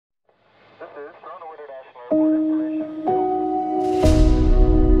If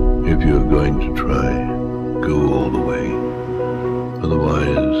you're going to try, go all the way.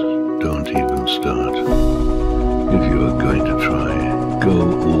 Otherwise, don't even start. If you're going to try, go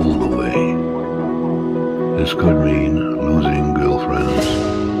all the way. This could mean losing girlfriends,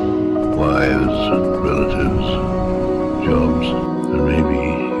 wives, relatives, jobs, and maybe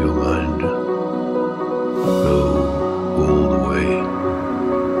your mind. Go all the way.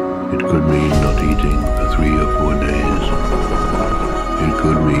 It could mean not eating for 3 or 4 days. It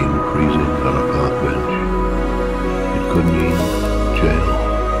could mean freezing on a park bench. It could mean jail.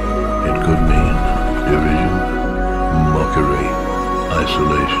 It could mean derision, mockery,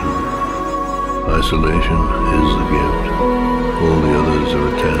 isolation. Isolation is the gift. All the others are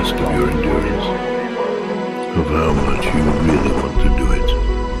a test of your endurance, of how much you really want to do it.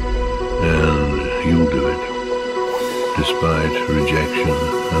 And you'll do it, despite rejection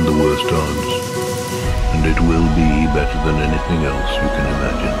and the worst odds. And it will be better than anything else you can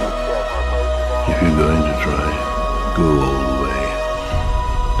imagine. If you're going to try, go all the way.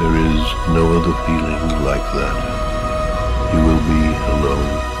 There is no other feeling like that. You will be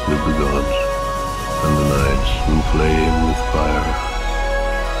alone with the gods, and the nights will flame with fire.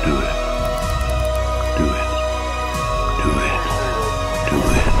 Do it. Do it. Do it. Do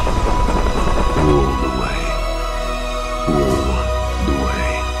it. All the way. All the way.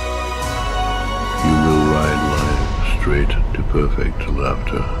 You will ride life straight to perfect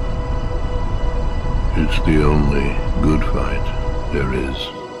laughter. It's the only good fight there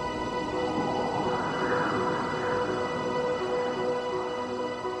is.